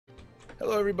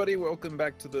Hello, everybody. Welcome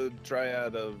back to the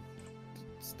triad of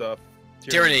stuff.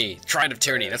 Tyranny! Triad of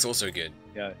Tyranny, that's also good.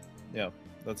 Yeah,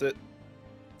 that's it.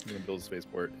 I'm gonna build a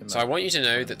spaceport. So I want you to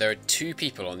know that there are 2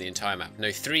 people on the entire map,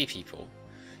 no 3 people,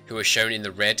 who are shown in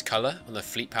the red colour on the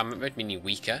fleet power mode, meaning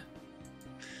weaker.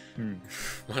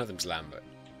 One of them's Lambert.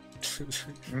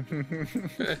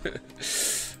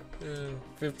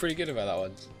 Feel pretty good about that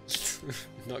one.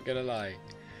 Not gonna lie.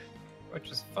 Which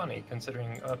is funny,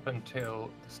 considering up until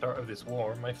the start of this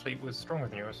war, my fleet was stronger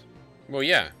than yours. Well,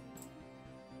 yeah.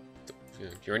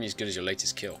 You're only as good as your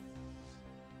latest kill.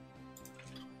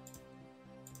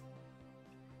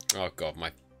 Oh god,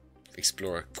 my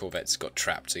Explorer Corvette's got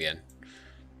trapped again.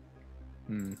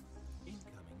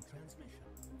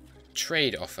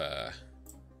 Trade offer.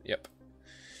 Yep.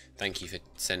 Thank you for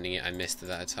sending it. I missed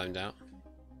that I timed out.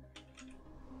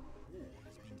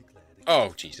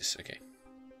 Oh, Jesus. Okay.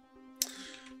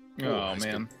 Oh,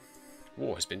 man.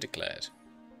 War has been declared.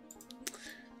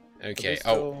 Okay.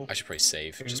 Oh, I should probably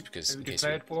save just because in case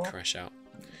we crash out.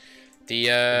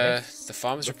 The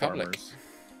Farmers Republic. Farmers.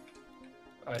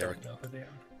 I don't know who they are.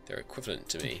 They're equivalent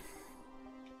to me.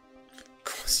 Of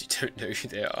course, you don't know who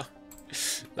they are.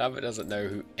 Lambert doesn't know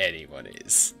who anyone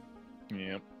is.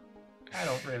 Yep. I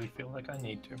don't really feel like I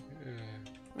need to.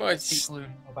 Well, it's People who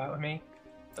know about me,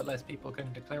 the less people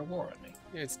can declare war on me.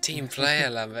 it's team player,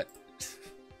 Lambert.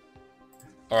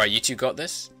 Alright, you two got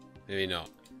this? Maybe not.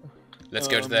 Let's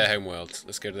go to their homeworld.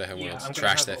 Let's go to their homeworld. I'm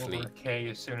Trash gonna their have fleet. over a K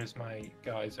as soon as my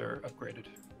guys are upgraded.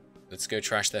 Let's go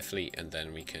trash their fleet, and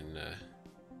then we can.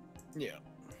 Yeah.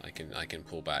 I can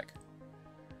pull back.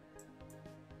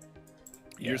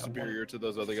 You're superior to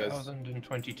those other guys.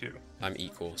 1022. I'm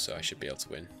equal, so I should be able to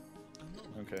win.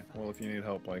 Okay. Well, if you need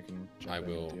help, I can. Jump I in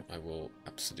will. with you. I will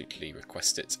absolutely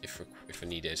request it if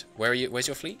needed. Where are you? Where's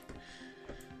your fleet?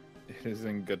 It is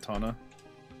in Gatana.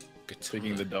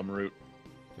 Taking the dumb route.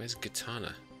 Where's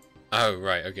Gatana? Oh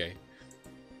right, okay.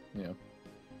 Yeah.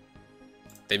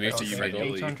 They moved to okay.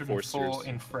 Frega. 804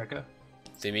 in Frega.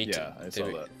 They moved. Yeah, I saw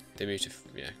that. They moved to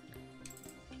yeah.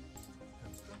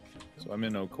 So I'm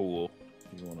in O'Cool.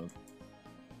 You want to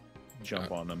jump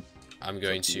on them? I'm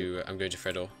going to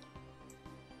Fredor.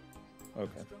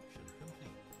 Okay.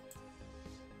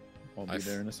 I'll be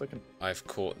there in a second. I've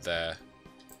caught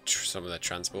some of their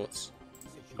transports.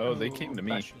 Oh, they came to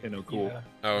me in O'Cool. Yeah.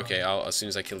 Oh, okay. As soon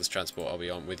as I kill this transport, I'll be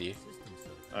on with you.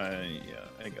 I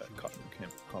got caught in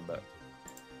combat.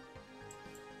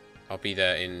 I'll be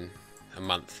there in a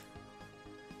month.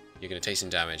 You're gonna take some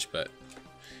damage, but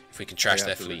if we can trash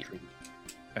their fleet,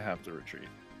 I have to retreat.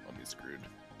 I'll be screwed.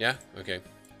 yeah. Okay.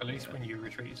 At least when you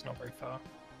retreat, it's not very far.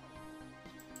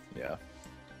 Yeah.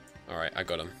 All right, I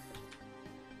got them.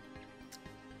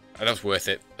 That was worth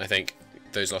it, I think.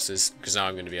 Those losses, because now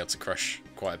I'm going to be able to crush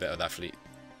quite a bit of that fleet.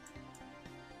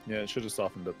 Yeah, it should have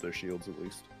softened up their shields at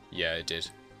least. Yeah, it did.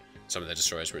 Some of their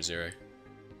destroyers were at 0.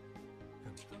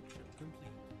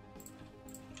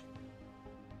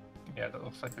 Yeah, that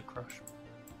looks like a crush.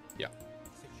 Yeah.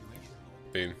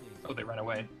 Boom. Oh, they ran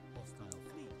away.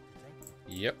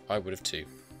 Yep, I would have too.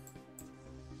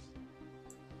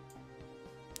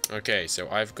 Okay, so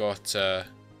I've got...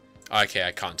 okay,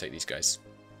 I can't take these guys.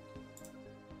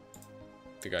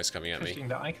 The guy's coming at me. Interesting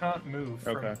that I can't move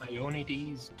from Okay.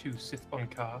 Ionides to Sithbon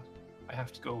Ka. I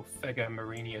have to go Fega,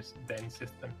 Marinius, then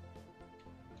Sithbon.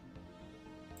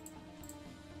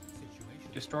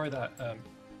 Destroy that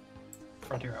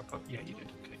frontier outpost. Yeah, you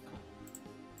did. Okay, cool.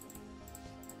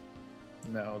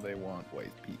 Now they want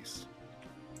white peace.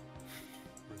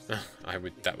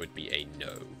 That would be a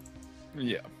no.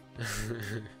 Yeah.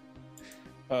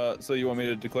 So you want me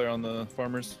to declare on the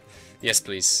farmers? Yes,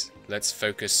 please. Let's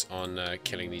focus on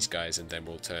killing these guys, and then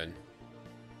we'll turn.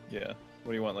 Yeah.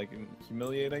 What do you want? Like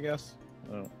humiliate, I guess.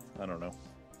 I don't know.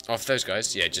 Oh, for those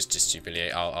guys, yeah, just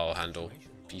humiliate. I'll handle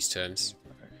peace terms.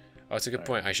 Oh, it's a good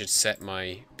point. I should set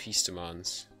my peace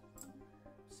demands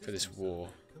for this war.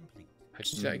 How do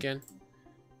you do that again?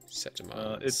 Set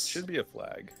demands. It should be a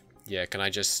flag. Yeah, can I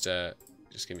just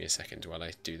give me a second while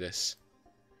I do this?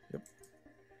 Yep.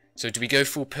 So do we go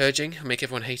full purging and make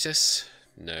everyone hate us?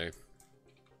 No.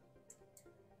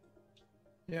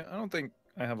 Yeah, I don't think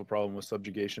I have a problem with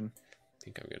subjugation. I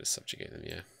think I'm going to subjugate them,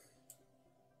 yeah.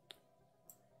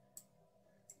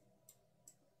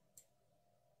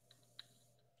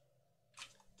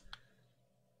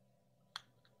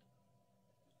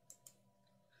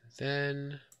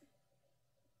 Then...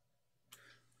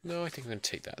 no, I think I'm going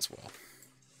to take that as well.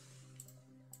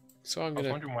 So I'm I going was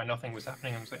to... wondering why nothing was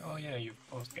happening. I was like, oh yeah, you've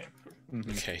paused the game.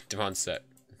 Okay, demand set.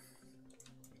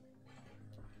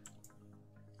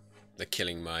 They're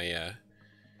killing my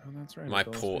Oh, that's right. my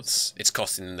ports. It's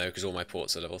costing them though because all my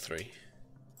ports are level 3.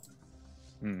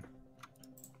 Hmm.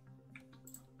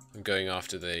 I'm going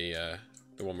after the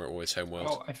one where it always homeworld.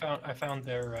 Oh, I found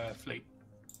their fleet.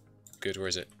 Good. Where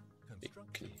is it?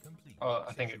 Can you, Oh,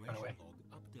 I think it went away.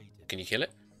 can you kill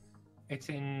it? It's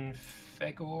in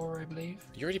Fegor, I believe.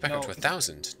 You're already back No, up to it's-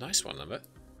 1,000. Nice one, Lambert.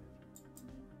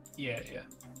 Yeah, yeah.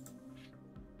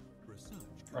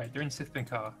 Right, they're in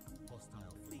Sithbinkar.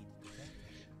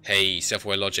 Hey,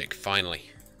 self-aware logic. Finally.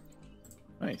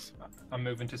 Nice. I'm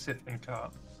moving to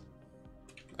Sithbinkar.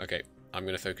 Okay, I'm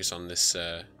gonna focus on this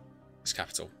this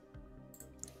capital.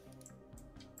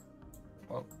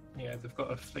 Well, yeah, they've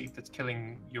got a fleet that's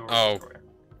killing your Oh. destroyer.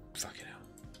 Fucking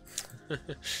hell.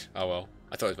 Oh well.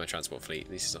 I thought it was my transport fleet.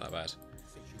 At least it's not that bad.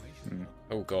 Hmm.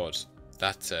 Oh god,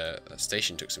 that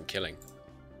station took some killing.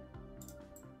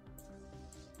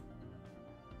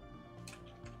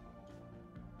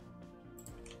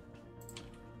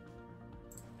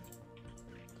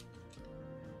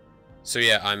 So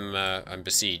yeah, I'm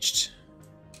besieged.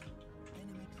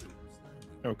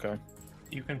 Okay.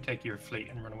 You can take your fleet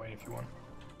and run away if you want.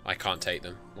 I can't take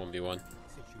them 1v1.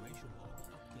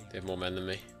 They have more men than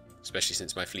me, especially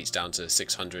since my fleet's down to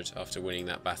 600 after winning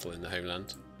that battle in the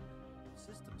homeland.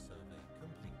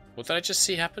 What did I just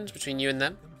see happened between you and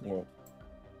them? Well,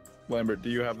 Lambert, do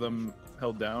you have them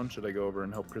held down? Should I go over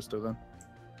and help Christo then?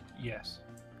 Yes.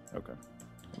 Okay.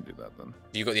 I'll do that then.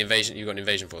 You got the invasion. You got an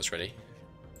invasion force ready.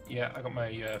 Yeah, I got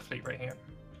my fleet right here.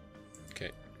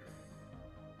 Okay.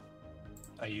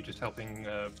 Are you just helping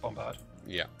bombard?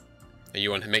 Yeah. Are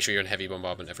you on? Make sure you're on heavy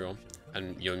bombardment, everyone.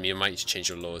 And you might need to change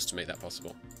your laws to make that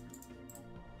possible.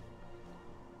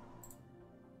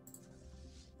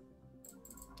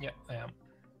 Yeah, I am.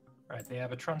 Right, they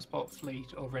have a transport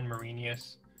fleet over in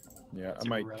Marinius. Yeah, It's I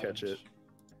might irrelevant. catch it.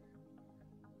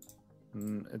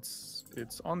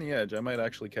 It's on the edge. I might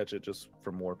actually catch it just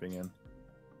from warping in.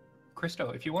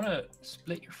 Christo, if you want to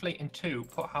split your fleet in two,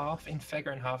 put half in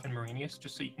Fegor and half in Marinius,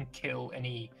 just so you can kill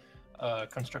any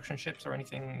construction ships or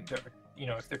anything that, you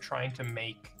know, if they're trying to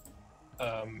make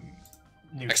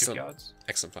new Excellent. shipyards.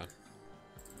 Excellent plan.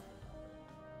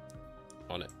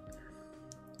 On it.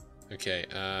 Okay.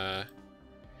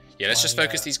 Yeah, let's just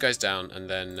focus these guys down, and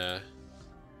then.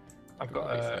 I've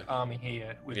got an army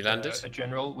here with You landed? a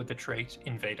general with the trait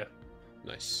Invader.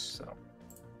 Nice. So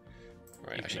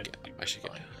Right. you I should can get. do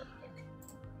fine, I think.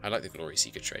 I like the Glory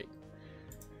Seeker trait.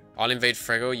 I'll invade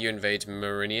Frego. You invade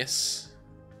Marinius.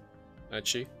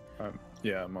 Chu?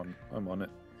 Yeah, I'm on it.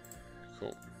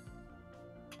 Cool.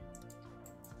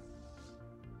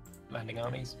 Landing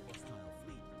armies.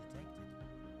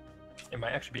 It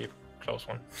might actually be a close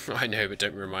one. I know, but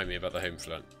don't remind me about the home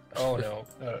front. Oh no,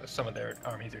 some of their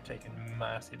armies are taking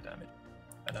massive damage,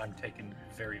 and I'm taking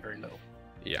very, very low.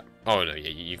 Yeah. Oh no. Yeah.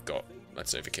 You've got.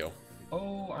 That's overkill.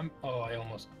 Oh, I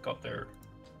almost got their.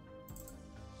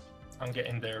 I'm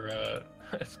getting their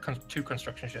two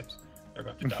construction ships. They're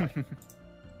about to die.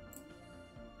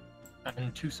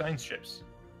 And two science ships.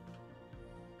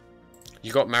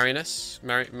 You got Marinus?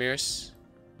 Miris?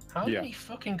 How Yeah. many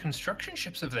fucking construction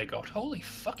ships have they got? Holy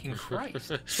fucking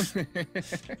Christ!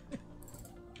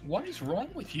 What is wrong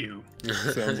with you?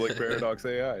 Sounds like Paradox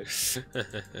AI.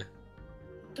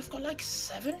 They've got like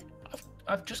 7.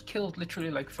 I've just killed literally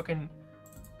like fucking.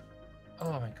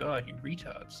 Oh my god, you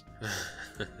retards.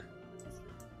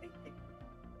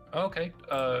 Okay.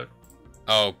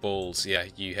 Oh, balls. Yeah,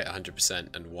 you hit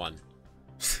 100% and won.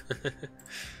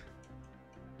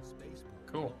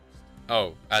 Cool.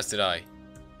 Oh, as did I.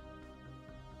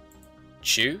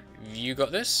 Chu, you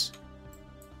got this?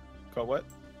 Call what?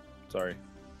 Sorry.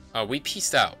 Oh, we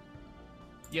pieced out.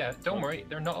 Yeah, don't worry.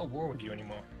 They're not at war with you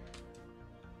anymore.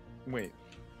 Wait.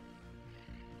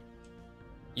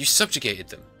 You subjugated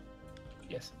them.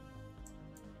 Yes,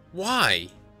 Why?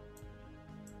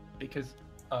 because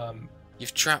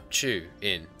You've trapped Chu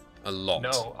in a lot.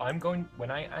 no, I'm going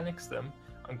when I annex them.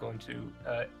 I'm going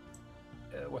to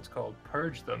what's called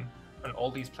purge them, and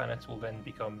all these planets will then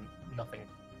become nothing.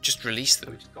 Just release So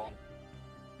them. it's gone.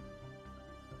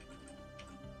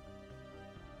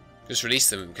 Just release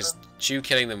them, because Chu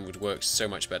killing them would work so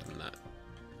much better than that.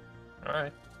 All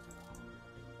right.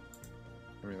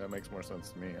 I mean, that makes more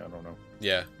sense to me. I don't know.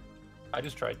 Yeah. I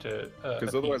just tried to.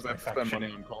 Because otherwise, I I have to spend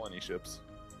money on colony ships.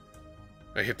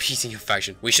 Oh, you're piecing your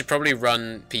faction. We should probably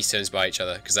run peace turns by each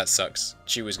other, because that sucks.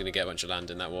 Chu was going to get a bunch of land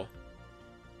in that war.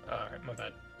 Alright, my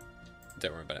bad.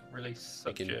 Don't worry about it. Release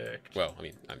We can- subject. Well, I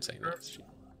mean, I'm saying that.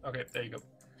 Okay, there you go.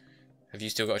 Have you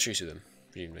still got a truce with them?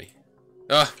 Presumably.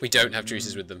 Oh, we don't have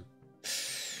truces with them.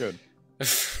 Good.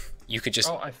 You could just.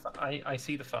 Oh, I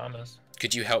see the farmers.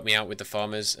 Could you help me out with the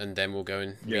farmers, and then we'll go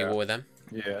and Yeah. re-war with them?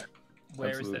 Yeah. Where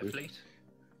is their Absolutely. fleet?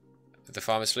 The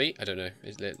farmer's fleet? I don't know.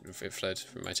 It fled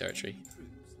from my territory.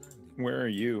 Where are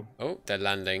you? Oh, they're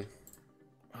landing.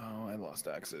 Oh, I lost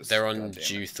access. They're on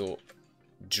Jurathorpe.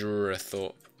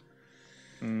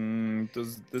 Do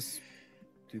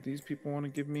these people want to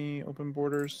give me open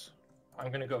borders?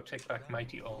 I'm gonna go take back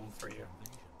Mighty Ulm for you.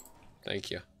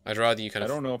 Thank you. I'd rather you kind I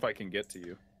of... don't know if I can get to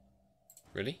you.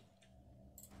 Really?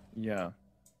 Yeah.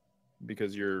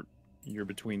 Because you're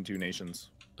between two nations.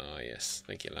 Oh, yes.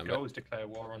 Thank you, You Lambert. can always declare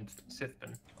war on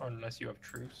Sithben, unless you have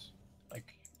truce.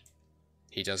 Like,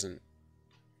 He doesn't...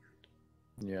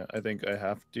 Yeah, I think I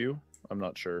have to. I'm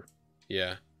not sure.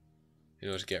 Yeah. In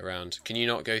order to get around. Can you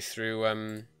not go through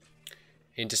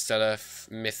Interstellar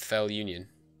Mythfell Union?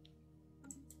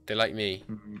 They like me.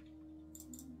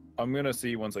 I'm gonna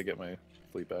see once I get my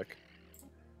fleet back.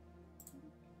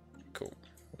 Cool.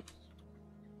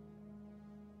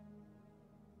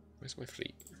 Where's my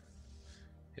fleet?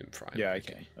 In Prime. Yeah, I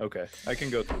can. Okay, I can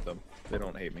go through them. They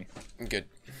don't hate me. Good.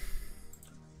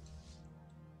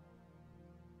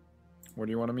 Where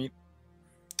do you want to meet?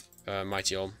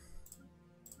 Mighty Ulm.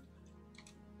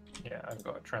 yeah, I've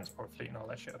got a transport fleet and all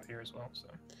that shit up here as well, so.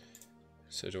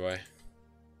 So do I.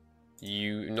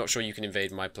 Not sure you can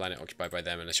invade my planet occupied by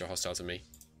them unless you're hostile to me.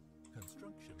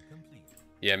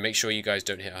 Yeah, make sure you guys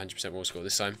don't hit 100% war score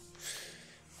this time.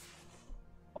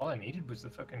 All I needed was the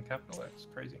fucking capital. That's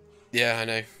crazy. Yeah, I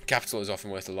know. Capital is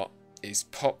often worth a lot. It's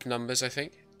pop numbers, I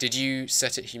think. Did you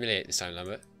set it humiliate this time,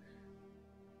 Lambert?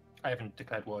 I haven't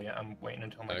declared war yet. I'm waiting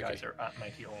until my Okay. guys are at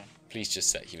Mighty Ulm. Please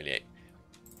just set humiliate.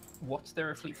 What's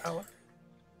their fleet power?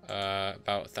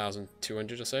 About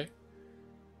 1,200 or so.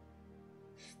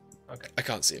 Okay. I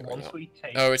can't see it right Once now. we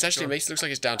take. Oh, it's actually Dur- it looks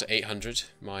like it's down to 800.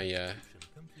 My Do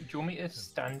you want me to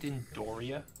stand in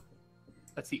Doria?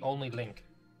 That's the only link.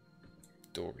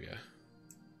 Doria.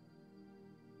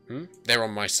 They're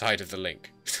on my side of the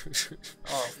link.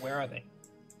 Oh, where are they?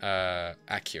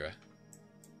 Acura.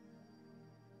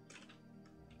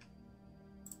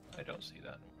 I don't see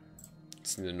that.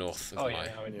 It's in the north of Oh my...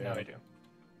 yeah, now I do.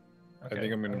 I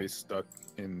think I'm gonna be stuck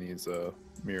in these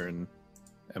Miran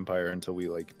Empire until we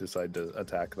like decide to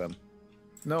attack them.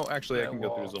 No, actually, I Yeah, can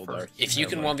go through well, Zoldar. first- If you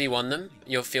Never can mind. 1v1 them,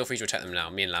 you'll feel free to attack them now.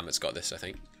 Me and Lambert's got this, I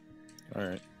think. All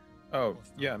right. Oh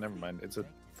yeah, never mind. It's a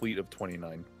fleet of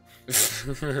 29.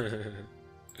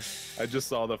 I just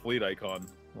saw the fleet icon.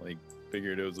 Like,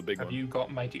 figured it was a big Have one. you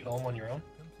got Mighty Ulm on your own?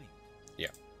 Yeah.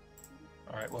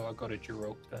 Alright, well I'll go to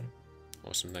Jurope then.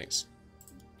 Awesome, thanks.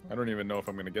 I don't even know if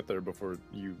I'm gonna get there before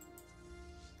you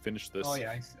finish this. Oh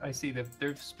yeah, I see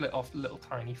they've split off little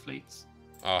tiny fleets.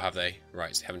 Oh, have they?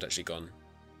 Right, they haven't actually gone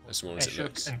as small as it Eshuk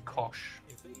looks. and Kosh.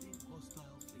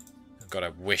 God, I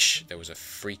wish there was a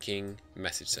freaking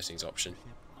message settings option.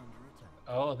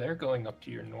 Oh, they're going up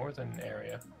to your northern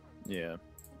area. Yeah.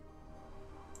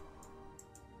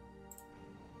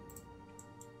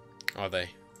 Are they?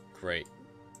 Great.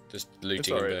 Just It's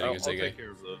looting all and right. burning I'll as they go. take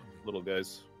care of the little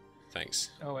guys.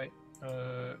 Thanks. Oh wait,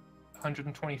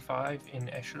 125 in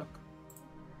Eshuk.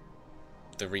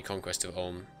 The reconquest of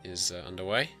Ulm is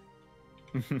underway.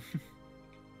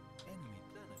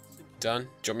 Done. Do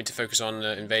you want me to focus on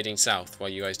invading south while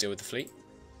you guys deal with the fleet?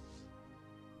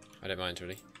 I don't mind,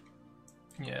 really.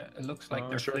 Yeah, it looks like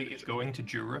their Sure. fleet is going to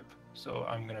Jurope, so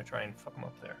I'm gonna try and fuck them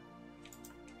up there.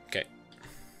 Okay.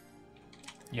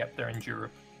 Yep, they're in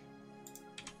Jurope.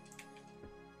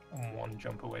 I'm one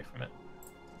jump away from it.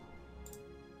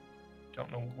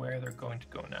 Don't know where they're going to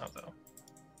go now, though.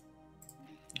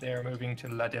 They're moving to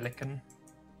Ladilican.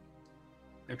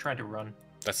 They're trying to run.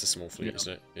 That's a small fleet, Yeah.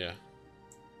 isn't it? Yeah.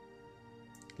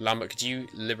 Lambert, could you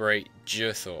liberate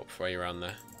Jurthorpe while you're around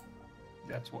there?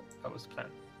 That was the plan.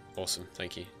 Awesome,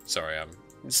 thank you. Sorry, I'm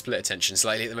split attention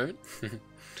slightly at the moment.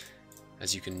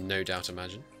 As you can no doubt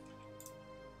imagine.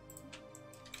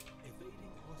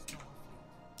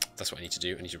 That's what I need to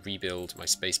do. I need to rebuild my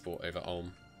spaceport over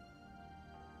Ulm.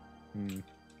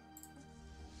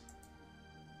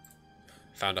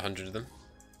 Found 100 of them.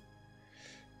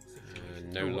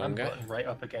 No Ooh, longer. I'm butting right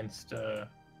up against the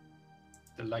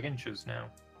Laginchus now.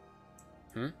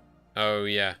 Oh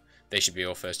yeah, they should be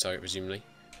your first target, presumably.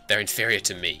 They're inferior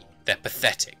to me. They're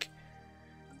pathetic.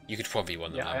 You could probably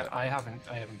win them, Yeah, Lambert. I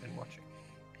haven't been watching.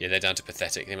 Yeah, they're down to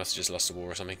pathetic. They must have just lost a war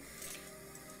or something.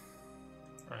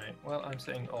 Right. Well, I'm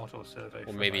saying auto survey.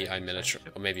 Or maybe I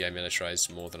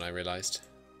militarized more than I realized.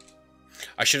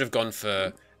 I should have gone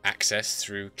for access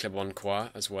through Clebonquois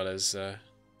as well as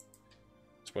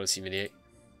humiliate.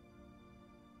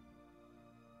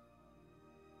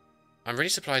 I'm really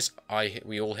surprised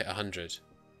we all hit 100. So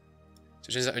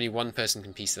it turns out only one person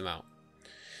can piece them out.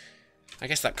 I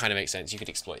guess that kind of makes sense. You could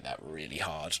exploit that really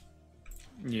hard.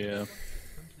 Yeah.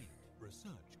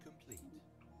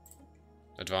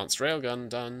 Advanced railgun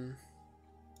done.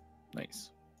 Nice.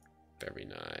 Very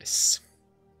nice.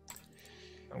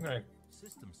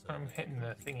 I'm hitting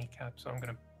the thingy cap, so I'm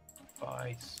gonna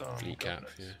buy some Fleet cap,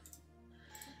 governance. yeah.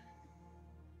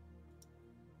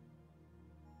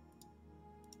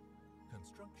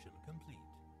 Construction complete.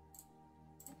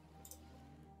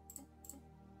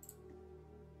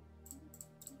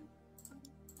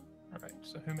 Alright,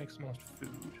 so who makes the most food?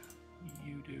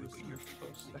 You do, but you're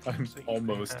close second, I'm so you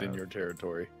almost can in have- your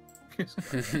territory.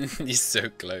 You're so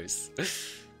close.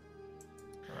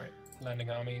 Alright, landing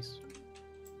armies.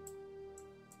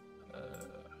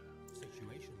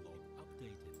 Situation log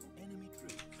updated. Enemy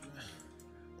troops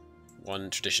landing. One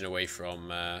tradition away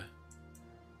from,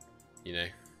 you know,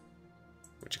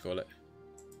 what do you call it?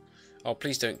 Oh,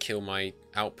 please don't kill my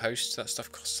outpost. That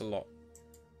stuff costs a lot.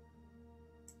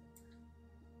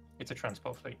 It's a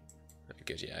transport fleet. Oh,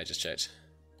 good, yeah, I just checked.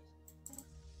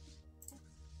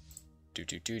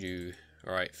 Do.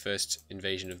 Alright, first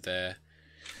invasion of their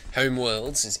home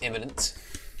worlds is imminent.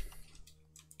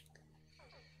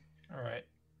 Alright.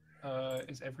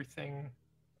 Is everything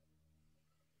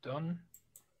done?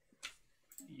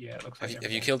 Yeah, it looks like Have you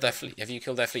everything's killed their done. fleet? Have you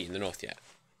killed their fleet in the north yet?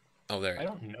 Oh, there. I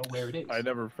don't know where it is. I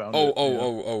never found Oh,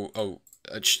 it. oh.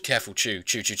 Careful, Chu.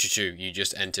 You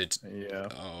just entered. Yeah.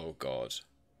 Oh, God.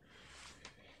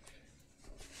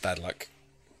 Bad luck.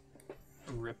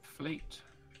 Rip fleet.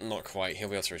 Not quite. He'll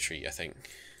be able to retreat, I think.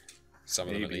 Some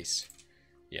of them at Maybe. least.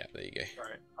 Yeah, there you go.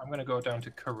 Alright, I'm gonna go down to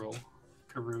Kauri.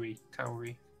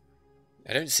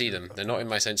 I don't see them. They're not in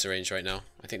my sensor range right now.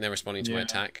 I think they're responding to my Yeah.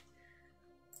 attack.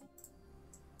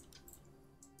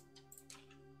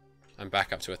 I'm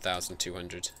back up to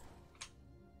 1,200.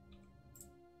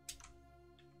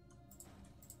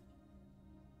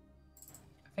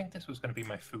 I think this was gonna be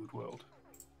my food world.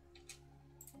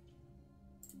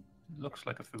 Looks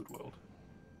like a food world.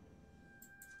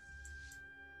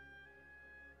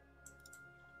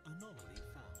 Anomaly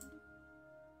found.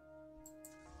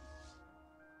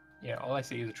 Yeah, all I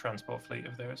see is a transport fleet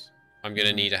of theirs. I'm going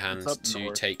to need a hand It's up to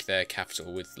north. take their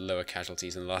capital with lower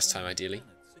casualties than last time, ideally.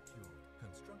 Planet secured.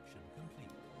 Construction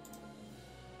complete.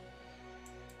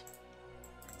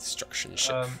 Destruction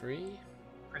ship Um, free.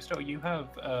 Christo, you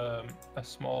have a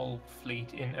small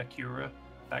fleet in Akura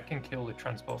that can kill the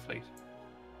transport fleet.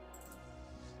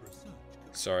 Research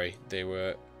complete. Sorry, they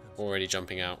were already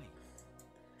jumping out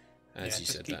as Yeah, you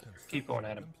just said keep- that. Keep going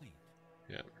at him. Complete.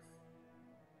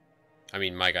 I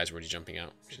mean, my guys were already jumping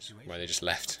out, which is why they just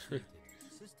left.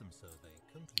 System survey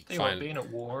complete. Tell you what, Fine. being at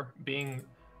war, being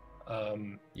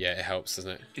Yeah, it helps,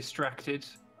 doesn't it? distracted,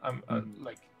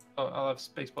 like, I'll have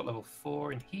spaceport level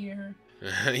 4 in here.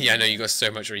 Yeah, I know, you got so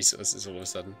much resources all of a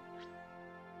sudden.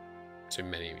 So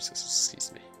many resources,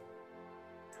 excuse me.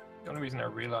 The only reason I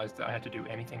realized that I had to do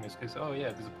anything is because, oh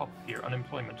yeah, there's a pop here,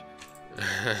 unemployment.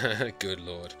 Good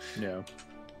lord. Yeah.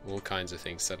 All kinds of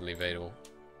things suddenly available.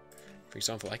 For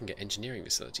example, I can get engineering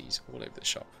facilities all over the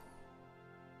shop.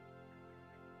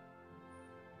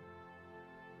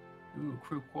 Ooh,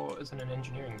 crew quarters and an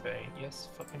engineering bay. Yes,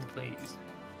 fucking please.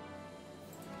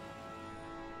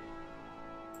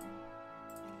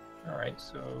 Alright,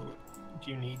 so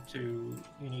do you need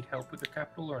help with the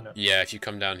capital or no? Yeah, if you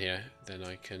come down here, then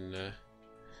I can,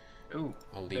 Ooh,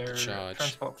 I'll lead the their charge.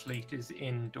 transport fleet is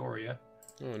in Doria,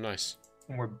 Oh, nice.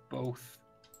 and we're both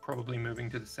probably moving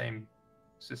to the same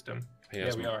system. Yeah,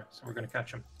 Yeah, we are, so we're gonna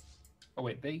catch them. Oh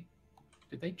wait, did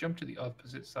they jump to the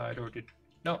opposite side or did...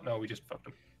 No, we just fucked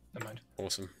them. Never mind.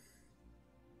 Awesome.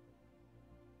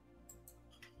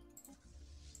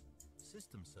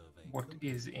 System survey. What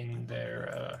complete. is in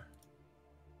their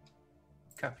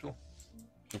capital?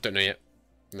 I don't know yet.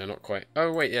 They're not quite...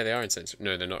 Oh, wait, yeah, they are in sensor...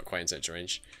 No, they're not quite in sensor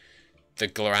range. The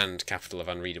grand capital of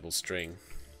unreadable string.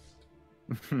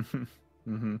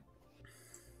 Mm-hmm.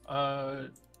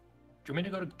 Do you want me to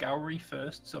go to Gowrie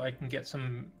first so I can get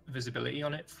some visibility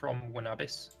on it from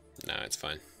Wanabis? No, it's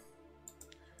fine.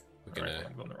 We're Alright, gonna... well,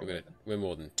 I'm going the wrong We're way gonna... We're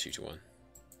more than 2 to 1.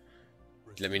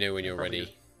 Let me know when you're Probably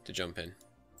ready to jump in.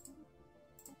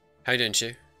 How you doing,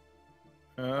 Chu?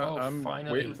 Oh, I'm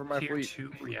finally, waiting for my tier fleet.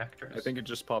 2 reactors. I think it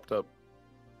just popped up.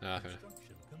 Ah, fair enough.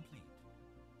 Construction complete.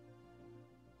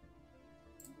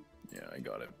 Yeah, I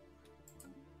got it.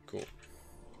 Cool.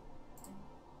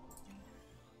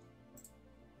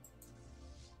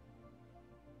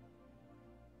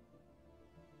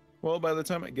 Well, by the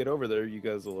time I get over there, you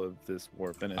guys will have this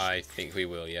war finished. I think we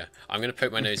will, yeah. I'm gonna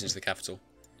poke my nose into the capital.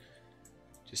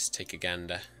 Just take a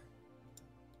gander.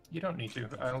 You don't need to.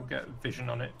 I'll get vision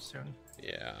on it soon.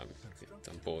 Yeah,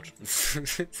 I'm bored.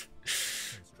 Construction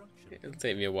It'll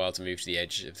take me a while to move to the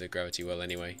edge of the gravity well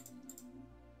anyway.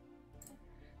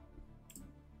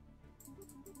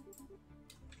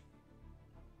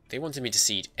 They wanted me to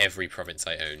cede every province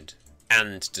I owned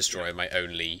and destroy my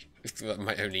only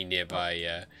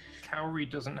nearby. Cowrie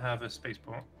doesn't have a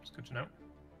spaceport. It's good to know.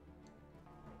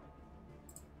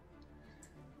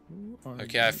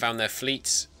 Okay, I found their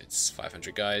fleet. It's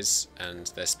 500 guys, and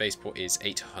their spaceport is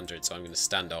 800. So I'm going to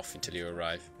stand off until you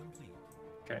arrive.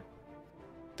 Okay.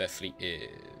 Their fleet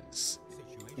is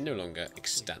no longer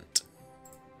extant.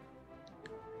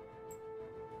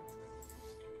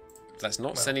 That's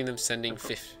not sending them,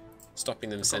 stopping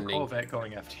them sending. Corvette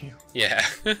going after you. Yeah.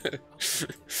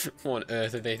 What on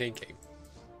earth are they thinking?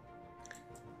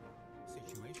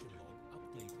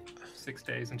 6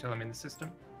 days until I'm in the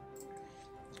system.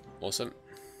 Awesome.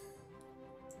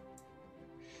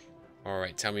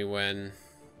 Alright, tell me when.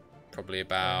 Probably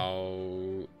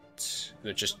about.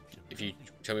 No, just if you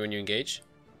tell me when you engage.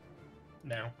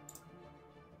 Now.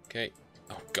 Okay.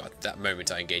 Oh god, that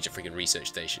moment I engage a freaking research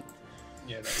station.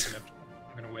 Yeah, that's inevitable.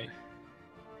 I'm gonna wait.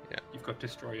 Yeah. You've got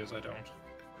destroyers, I don't.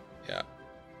 Yeah.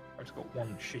 I've just got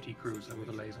one shitty cruiser with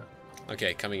a laser.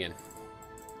 Okay, coming in.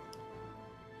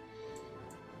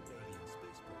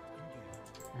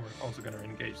 We're also going to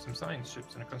engage some science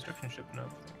ships and a construction ship and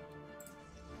everything.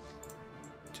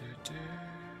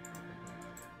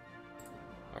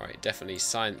 Alright, definitely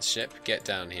science ship, get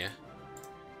down here.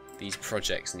 These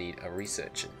projects need a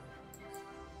researching.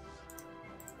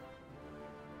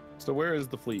 So where is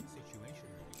the fleet?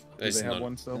 Do they have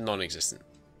one still? Non-existent.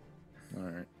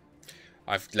 Alright.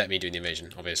 Let me do the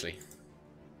invasion, obviously.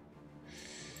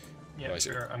 Yeah,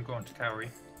 sure, I'm going to Cowrie.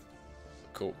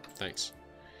 Cool, thanks.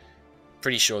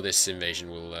 Pretty sure this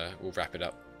invasion will wrap it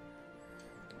up.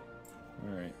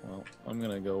 Alright, well, I'm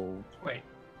gonna go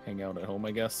hang out at home,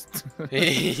 I guess.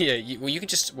 Yeah, you can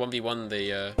just 1v1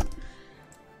 the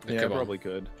yeah, I probably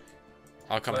could.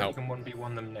 I'll come help. You can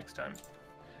 1v1 them next time.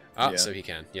 Ah, Yeah. so he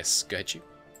can. Yes, go ahead, you.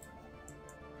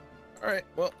 Alright,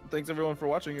 well, thanks everyone for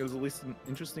watching. It was at least an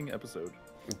interesting episode.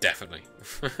 Definitely.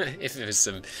 If there was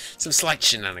some slight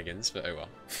shenanigans, but oh well.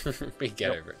 We can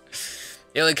get over it.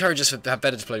 It'll encourage us to have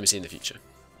better diplomacy in the future.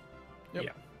 Yep.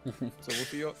 Yeah. So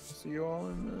we'll see you all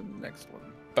in the next one.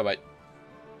 Bye-bye. See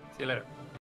you later.